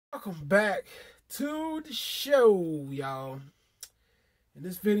Welcome back to the show, y'all. In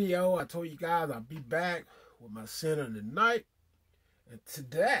this video, I told you guys I'll be back with my scent of the night. And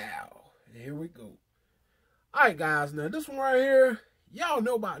today, here we go. Alright, guys, now this one right here, y'all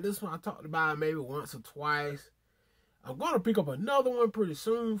know about this one. I talked about it maybe once or twice. I'm going to pick up another one pretty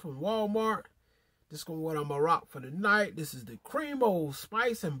soon from Walmart. This is what I'm going to rock for the night. This is the Cremo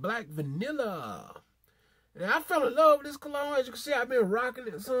Spice and Black Vanilla. And I fell in love with this cologne. As you can see, I've been rocking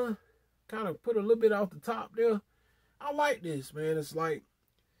it, son. Kind of put a little bit off the top there. I like this, man. It's like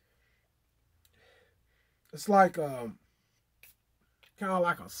kind of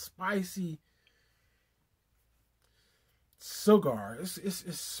like a spicy cigar.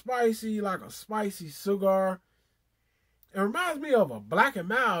 It's spicy, like a spicy cigar. It reminds me of a Black and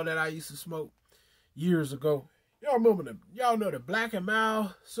Mild that I used to smoke years ago. Y'all remember y'all know the Black and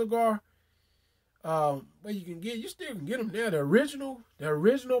Mild cigar? But you still can get them there. The original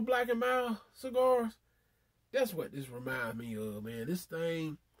Black and Mild cigars. That's what this reminds me of, man. This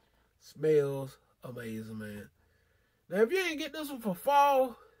thing smells amazing, man. Now, if you ain't get this one for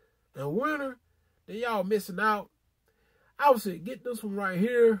fall and winter, then y'all missing out. I would say get this one right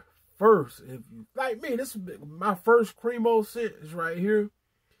here first. If you like me, this is my first Cremo scent is right here.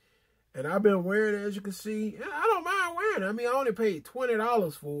 And I've been wearing it, as you can see. And I don't mind wearing it. I mean, I only paid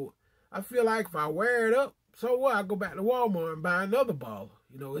 $20 for it. I feel like if I wear it up, so what? I go back to Walmart and buy another bottle.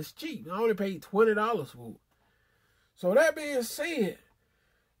 You know, it's cheap. I only paid $20 for it. So that being said,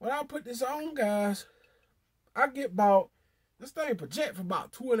 when I put this on, guys, I get about, this thing project for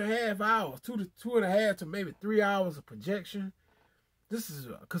about 2.5 hours, 2.5 to maybe 3 hours of projection. This is,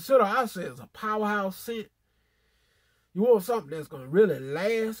 I say it's a powerhouse scent. You want something that's going to really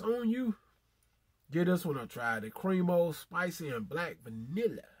last on you? Give this one a try. The Cremo Spicy and Black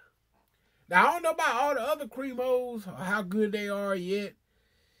Vanilla. Now, I don't know about all the other Cremos or how good they are yet.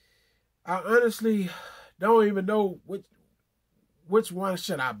 I honestly don't even know which one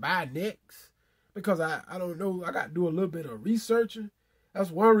should I buy next. Because I don't know. I got to do a little bit of researching. That's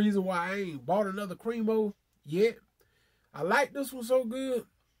one reason why I ain't bought another Cremo yet. I like this one so good.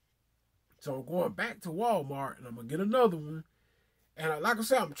 So I'm going back to Walmart and I'm going to get another one. And like I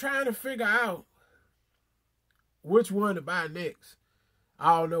said, I'm trying to figure out which one to buy next.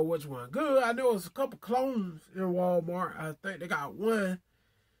 I don't know which one good. I know it's a couple clones in Walmart. I think they got one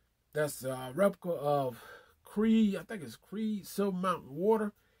that's a replica of Creed. I think it's Creed Silver Mountain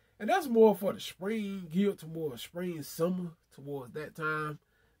Water. And that's more for the spring, geared to more spring, summer, towards that time.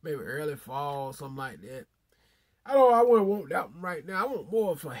 Maybe early fall, something like that. I wouldn't want that one right now. I want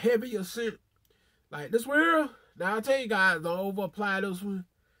more of a heavier scent. Like this one here. Now, I tell you guys, don't over-apply this one.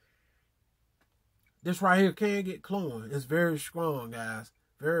 This right here can get cloying. It's very strong, guys.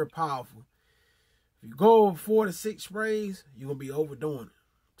 Very powerful. If you go over 4 to 6 sprays, you're going to be overdoing it.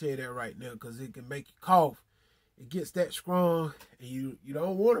 I'll tell you that right now, because it can make you cough. It gets that strong, and you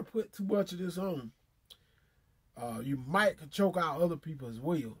don't want to put too much of this on. You might choke out other people as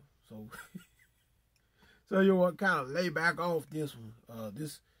well. So, so you want to kind of lay back off this one.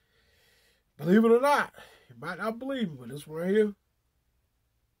 Believe it or not, you might not believe me, but this one right here,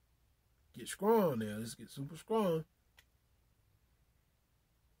 get strong now. This gets super strong.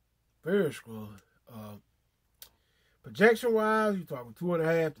 Very strong. Projection wise, you're talking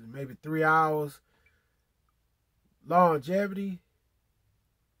 2.5 to maybe 3 hours. Longevity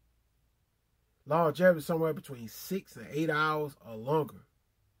somewhere between 6 and 8 hours or longer.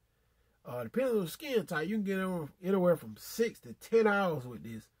 Depending on the skin type, you can get anywhere from 6 to 10 hours with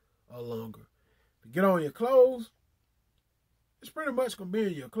this or longer. If you get on your clothes, it's pretty much gonna be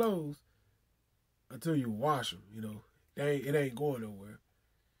in your clothes until you wash them. You know, it ain't going nowhere.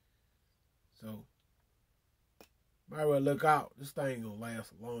 So, might well look out. This thing gonna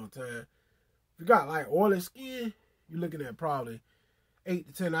last a long time. If you got like oily skin, you're looking at probably 8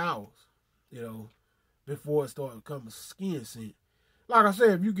 to 10 hours, you know, before it starts becoming a skin scent. Like I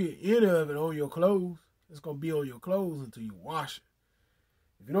said, if you get any of it on your clothes, it's gonna be on your clothes until you wash it.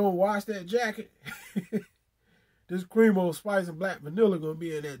 If you don't wash that jacket, this Cremo Spice and Black Vanilla gonna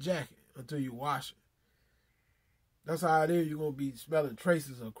be in that jacket until you wash it. That's how it is. You're gonna be smelling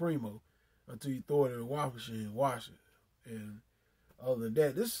traces of Cremo until you throw it in the wash machine and wash it. And other than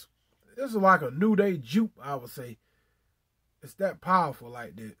that, this is like a New Day jupe, I would say. It's that powerful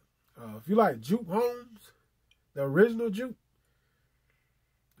like that. If you like jupe homes, the original jupe,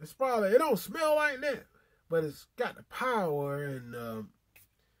 it's probably, it don't smell like that, but it's got the power and the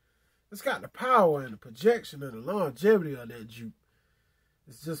projection and the longevity of that jupe.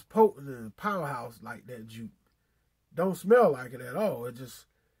 It's just potent and powerhouse like that jupe. Don't smell like it at all. It's just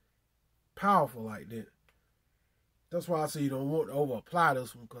powerful like that. That's why I say you don't want to over apply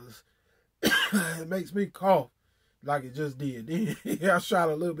this one, because it makes me cough like it just did. Then I shot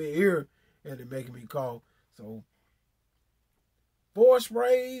a little bit here and it making me cough. So 4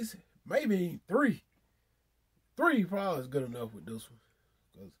 sprays, maybe 3. 3 probably is good enough with this one.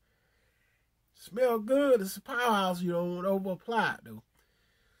 Because it smells good. It's a powerhouse. You don't want to over apply it though.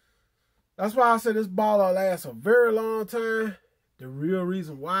 That's why I said this bottle will last a very long time. The real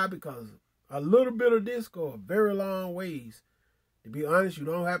reason why, because a little bit of this goes a very long ways. To be honest, you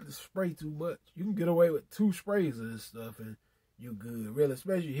don't have to spray too much. You can get away with 2 sprays of this stuff and you're good. Really,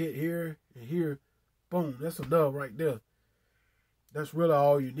 especially hit here and here. Boom, that's enough right there. That's really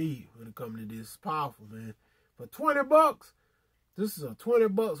all you need when it comes to this. It's powerful, man. For 20 bucks, this is a 20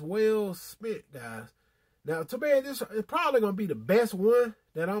 bucks well spent, guys. Now, to me, this is probably going to be the best one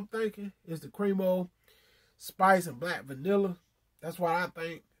that I'm thinking is the Cremo Spice and Black Vanilla. That's what I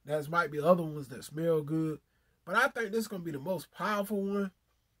think. There might be other ones that smell good. But I think this is going to be the most powerful one.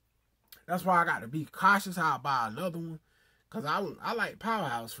 That's why I got to be cautious how I buy another one. Because I like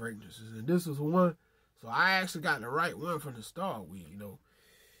powerhouse fragrances. And this is one. So I actually got the right one from the start with, you know.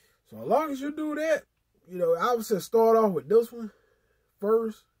 So as long as you do that, you know, I would say start off with this one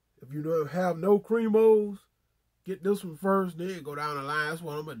first. If you don't have no Cremos, get this one first. Then go down the line. That's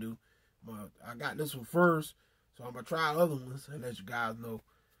what I'm going to do. I got this one first. So I'm going to try other ones and let you guys know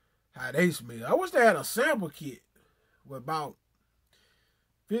how they smell. I wish they had a sample kit with about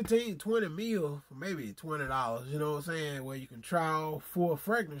 15, 20 mil for maybe $20. You know what I'm saying? Where you can try all 4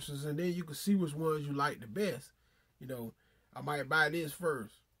 fragrances and then you can see which ones you like the best. You know, I might buy this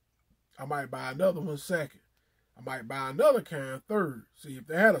first. I might buy another one second. I might buy another kind third. See, if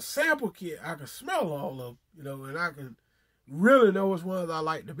they had a sample kit, I can smell all of them, you know, and I can really know which ones I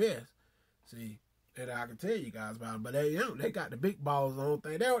like the best. See, and I can tell you guys about them. But they got the big bottles on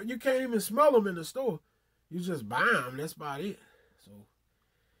thing. You can't even smell them in the store. You just buy them. That's about it. So,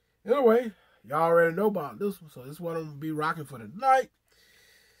 anyway, y'all already know about this one. So, this is what I'm going to be rocking for tonight.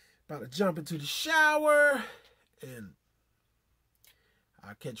 About to jump into the shower. And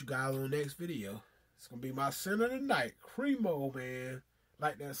I'll catch you guys on the next video. It's going to be my scent of the night. Cremo, man.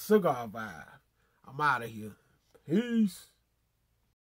 Like that cigar vibe. I'm out of here. Peace.